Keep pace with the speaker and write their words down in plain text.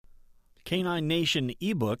Canine Nation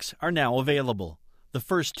ebooks are now available. The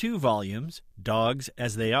first 2 volumes, Dogs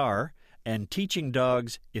as They Are and Teaching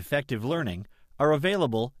Dogs Effective Learning, are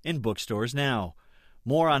available in bookstores now.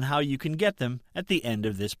 More on how you can get them at the end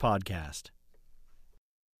of this podcast.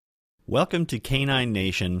 Welcome to Canine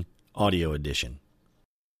Nation Audio Edition.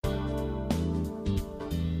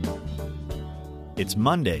 It's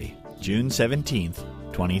Monday, June 17th,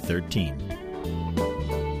 2013.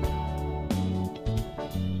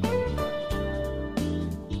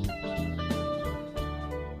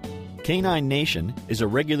 Canine Nation is a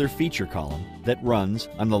regular feature column that runs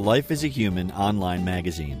on the Life as a Human online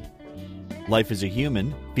magazine. Life as a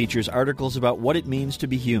Human features articles about what it means to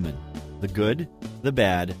be human, the good, the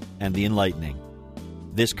bad, and the enlightening.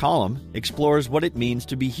 This column explores what it means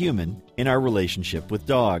to be human in our relationship with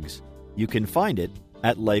dogs. You can find it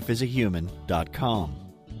at lifeasahuman.com.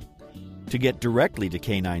 To get directly to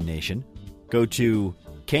Canine Nation, go to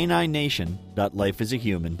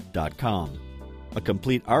caninenation.lifeasahuman.com. A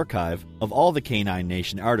complete archive of all the Canine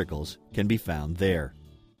Nation articles can be found there.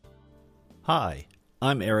 Hi,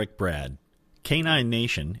 I'm Eric Brad. Canine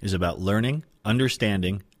Nation is about learning,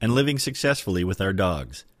 understanding, and living successfully with our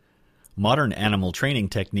dogs. Modern animal training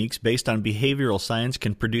techniques based on behavioral science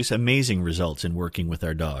can produce amazing results in working with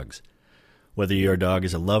our dogs. Whether your dog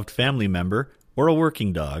is a loved family member or a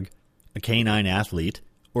working dog, a canine athlete,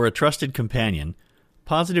 or a trusted companion,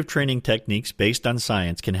 positive training techniques based on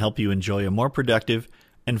science can help you enjoy a more productive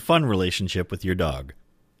and fun relationship with your dog.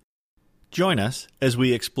 Join us as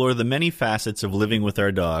we explore the many facets of living with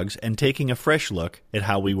our dogs and taking a fresh look at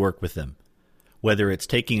how we work with them. Whether it's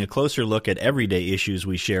taking a closer look at everyday issues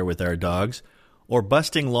we share with our dogs or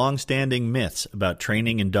busting long-standing myths about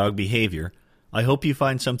training and dog behavior, I hope you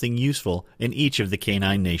find something useful in each of the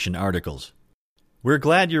Canine Nation articles. We're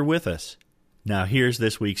glad you're with us. Now here's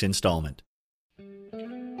this week's installment.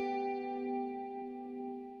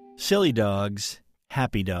 Silly dogs,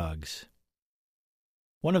 happy dogs.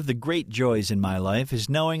 One of the great joys in my life is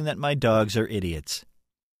knowing that my dogs are idiots.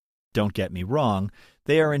 Don't get me wrong,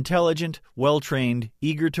 they are intelligent, well-trained,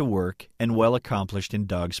 eager to work, and well-accomplished in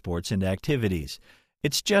dog sports and activities.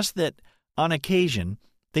 It's just that, on occasion,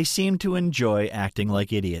 they seem to enjoy acting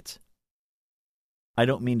like idiots. I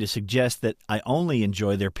don't mean to suggest that I only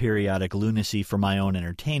enjoy their periodic lunacy for my own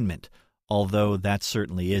entertainment, although that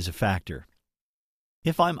certainly is a factor.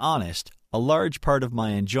 If I'm honest, a large part of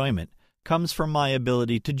my enjoyment comes from my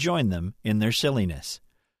ability to join them in their silliness.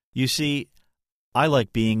 You see, I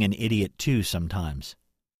like being an idiot too sometimes.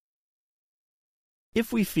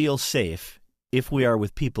 If we feel safe, if we are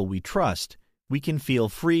with people we trust, we can feel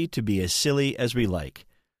free to be as silly as we like.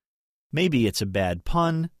 Maybe it's a bad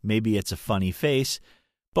pun, maybe it's a funny face,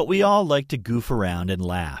 but we all like to goof around and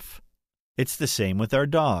laugh. It's the same with our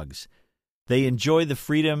dogs. They enjoy the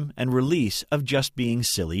freedom and release of just being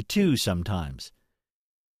silly too sometimes.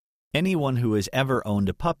 Anyone who has ever owned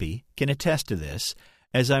a puppy can attest to this,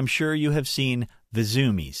 as I'm sure you have seen the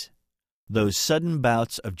zoomies, those sudden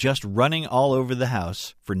bouts of just running all over the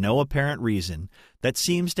house for no apparent reason that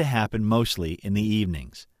seems to happen mostly in the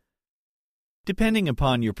evenings. Depending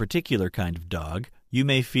upon your particular kind of dog, you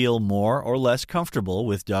may feel more or less comfortable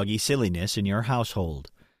with doggy silliness in your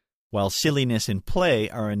household. While silliness and play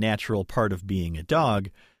are a natural part of being a dog,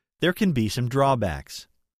 there can be some drawbacks.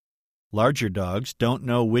 Larger dogs don't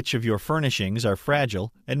know which of your furnishings are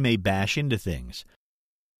fragile and may bash into things.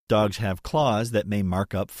 Dogs have claws that may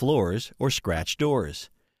mark up floors or scratch doors.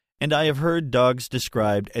 And I have heard dogs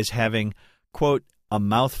described as having, quote, a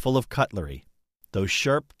mouthful of cutlery, those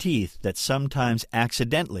sharp teeth that sometimes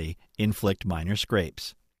accidentally inflict minor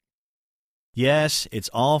scrapes. Yes, it's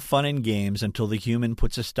all fun and games until the human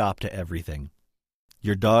puts a stop to everything.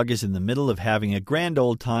 Your dog is in the middle of having a grand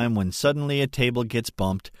old time when suddenly a table gets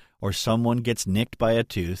bumped or someone gets nicked by a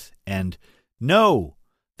tooth and, no!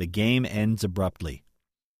 The game ends abruptly.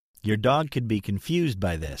 Your dog could be confused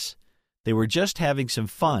by this. They were just having some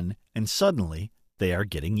fun and suddenly they are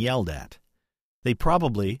getting yelled at. They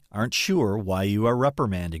probably aren't sure why you are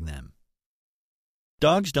reprimanding them.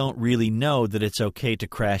 Dogs don't really know that it's okay to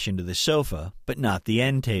crash into the sofa, but not the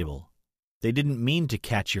end table. They didn't mean to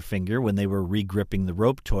catch your finger when they were re-gripping the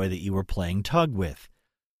rope toy that you were playing tug with.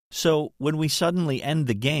 So, when we suddenly end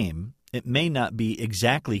the game, it may not be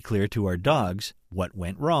exactly clear to our dogs what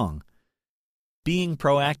went wrong. Being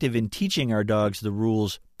proactive in teaching our dogs the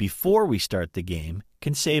rules before we start the game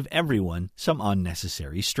can save everyone some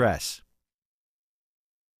unnecessary stress.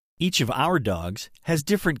 Each of our dogs has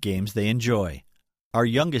different games they enjoy. Our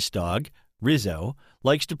youngest dog, Rizzo,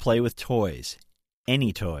 likes to play with toys.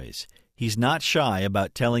 Any toys. He's not shy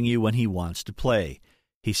about telling you when he wants to play.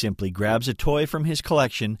 He simply grabs a toy from his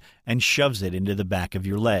collection and shoves it into the back of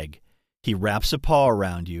your leg. He wraps a paw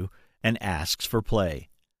around you and asks for play.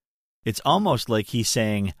 It's almost like he's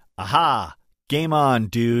saying, "Aha! Game on,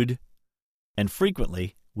 dude!" And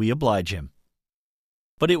frequently, we oblige him.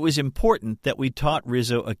 But it was important that we taught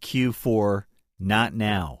Rizzo a cue for not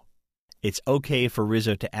now. It's okay for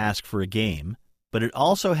Rizzo to ask for a game, but it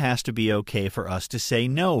also has to be okay for us to say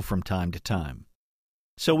no from time to time.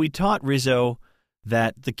 So we taught Rizzo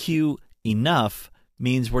that the cue enough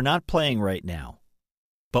means we're not playing right now.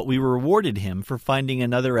 But we rewarded him for finding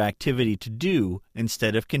another activity to do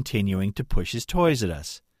instead of continuing to push his toys at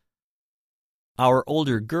us. Our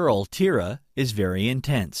older girl, Tira, is very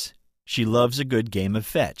intense. She loves a good game of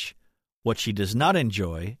fetch. What she does not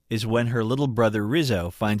enjoy is when her little brother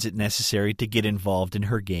Rizzo finds it necessary to get involved in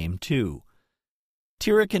her game too.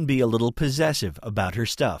 Tira can be a little possessive about her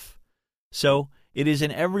stuff. So it is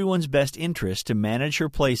in everyone's best interest to manage her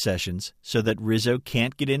play sessions so that Rizzo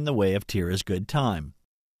can't get in the way of Tira's good time.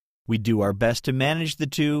 We do our best to manage the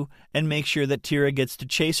two and make sure that Tira gets to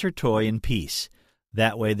chase her toy in peace.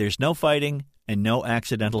 That way there's no fighting and no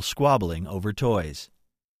accidental squabbling over toys.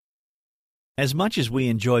 As much as we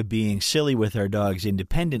enjoy being silly with our dogs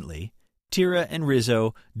independently, Tira and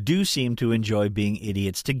Rizzo do seem to enjoy being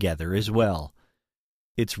idiots together as well.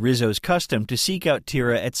 It's Rizzo's custom to seek out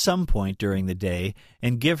Tira at some point during the day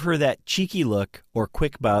and give her that cheeky look or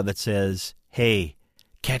quick bow that says, "Hey,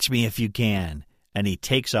 catch me if you can," and he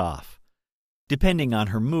takes off. Depending on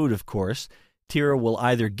her mood, of course, Tira will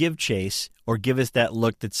either give chase or give us that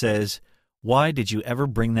look that says, "Why did you ever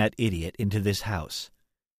bring that idiot into this house?"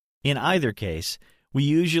 In either case, we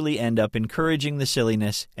usually end up encouraging the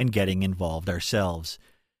silliness and getting involved ourselves.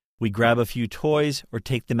 We grab a few toys or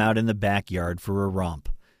take them out in the backyard for a romp.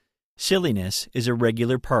 Silliness is a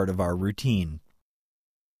regular part of our routine.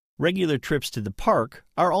 Regular trips to the park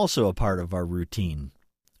are also a part of our routine.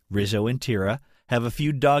 Rizzo and Tira have a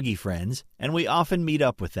few doggy friends, and we often meet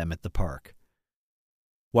up with them at the park.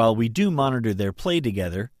 While we do monitor their play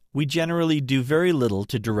together, we generally do very little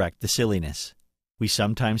to direct the silliness. We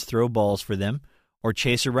sometimes throw balls for them or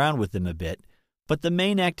chase around with them a bit, but the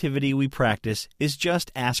main activity we practice is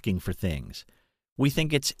just asking for things. We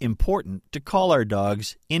think it's important to call our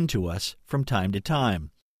dogs into us from time to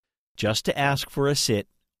time, just to ask for a sit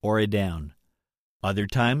or a down. Other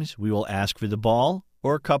times we will ask for the ball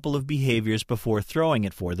or a couple of behaviors before throwing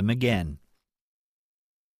it for them again.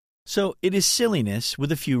 So it is silliness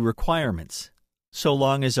with a few requirements. So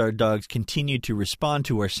long as our dogs continue to respond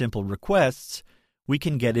to our simple requests, we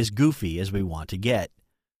can get as goofy as we want to get.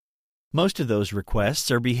 Most of those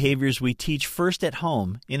requests are behaviors we teach first at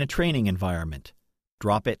home in a training environment.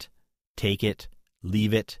 Drop it, take it,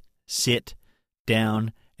 leave it, sit,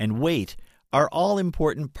 down, and wait are all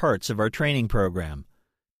important parts of our training program.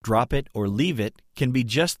 Drop it or leave it can be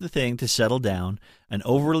just the thing to settle down an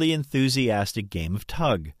overly enthusiastic game of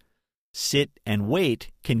tug. Sit and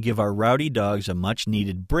wait can give our rowdy dogs a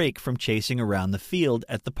much-needed break from chasing around the field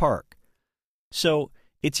at the park. So,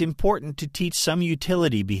 it's important to teach some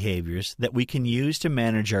utility behaviors that we can use to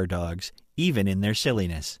manage our dogs, even in their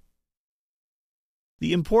silliness.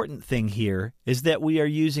 The important thing here is that we are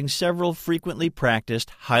using several frequently practiced,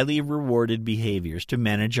 highly rewarded behaviors to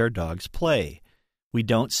manage our dog's play. We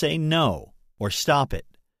don't say no or stop it.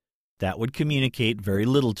 That would communicate very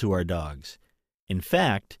little to our dogs. In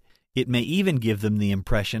fact, it may even give them the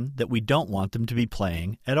impression that we don't want them to be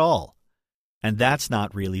playing at all. And that's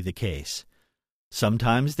not really the case.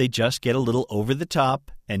 Sometimes they just get a little over the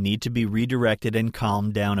top and need to be redirected and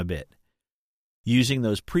calmed down a bit. Using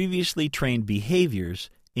those previously trained behaviors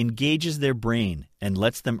engages their brain and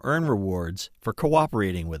lets them earn rewards for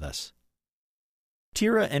cooperating with us.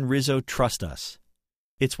 Tira and Rizzo trust us.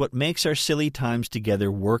 It's what makes our silly times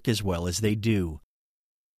together work as well as they do.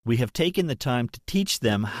 We have taken the time to teach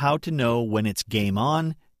them how to know when it's game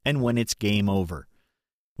on and when it's game over.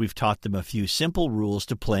 We've taught them a few simple rules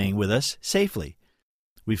to playing with us safely.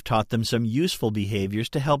 We've taught them some useful behaviors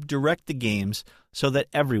to help direct the games so that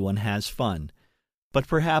everyone has fun. But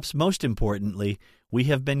perhaps most importantly, we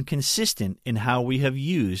have been consistent in how we have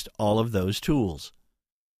used all of those tools.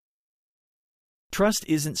 Trust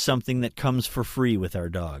isn't something that comes for free with our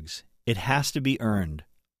dogs. It has to be earned.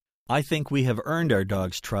 I think we have earned our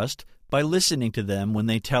dogs' trust by listening to them when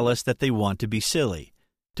they tell us that they want to be silly,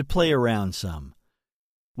 to play around some.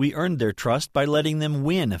 We earned their trust by letting them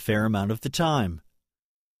win a fair amount of the time.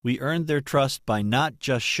 We earned their trust by not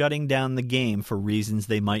just shutting down the game for reasons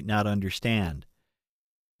they might not understand.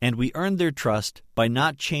 And we earned their trust by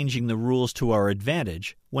not changing the rules to our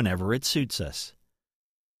advantage whenever it suits us.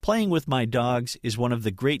 Playing with my dogs is one of the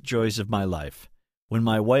great joys of my life. When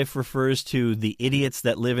my wife refers to the idiots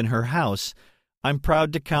that live in her house, I'm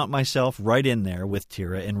proud to count myself right in there with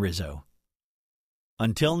Tira and Rizzo.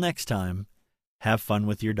 Until next time, have fun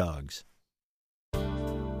with your dogs.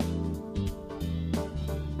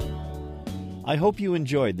 I hope you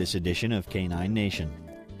enjoyed this edition of Canine Nation.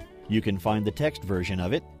 You can find the text version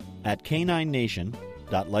of it at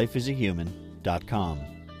caninenation.lifeasahuman.com.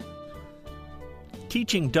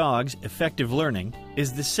 Teaching Dogs Effective Learning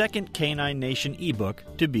is the second Canine Nation ebook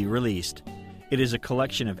to be released. It is a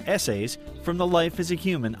collection of essays from the Life as a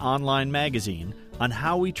Human online magazine on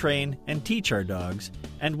how we train and teach our dogs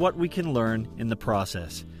and what we can learn in the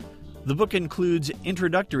process. The book includes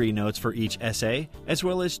introductory notes for each essay, as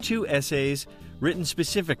well as 2 essays written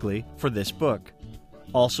specifically for this book.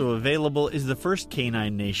 Also available is the first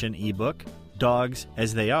Canine Nation ebook, Dogs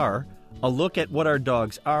as They Are, a look at what our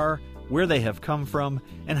dogs are, where they have come from,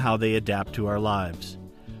 and how they adapt to our lives.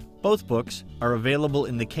 Both books are available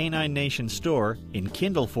in the Canine Nation store in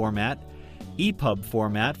Kindle format, EPUB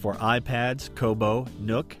format for iPads, Kobo,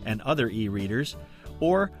 Nook, and other e-readers,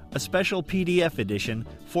 or a special PDF edition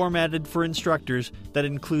formatted for instructors that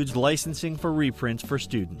includes licensing for reprints for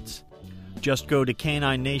students. Just go to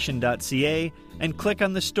caninenation.ca and click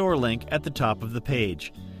on the store link at the top of the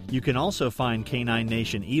page. You can also find Canine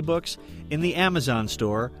Nation ebooks in the Amazon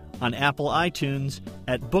store, on Apple iTunes,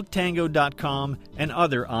 at booktango.com, and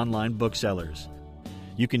other online booksellers.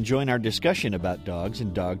 You can join our discussion about dogs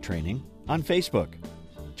and dog training on Facebook.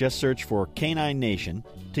 Just search for Canine Nation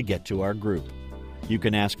to get to our group. You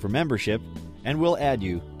can ask for membership, and we'll add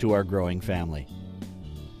you to our growing family.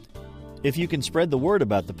 If you can spread the word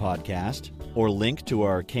about the podcast or link to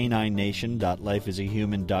our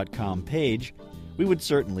caninenation.lifeasahuman.com page, we would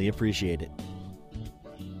certainly appreciate it.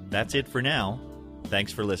 That's it for now.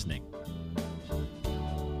 Thanks for listening.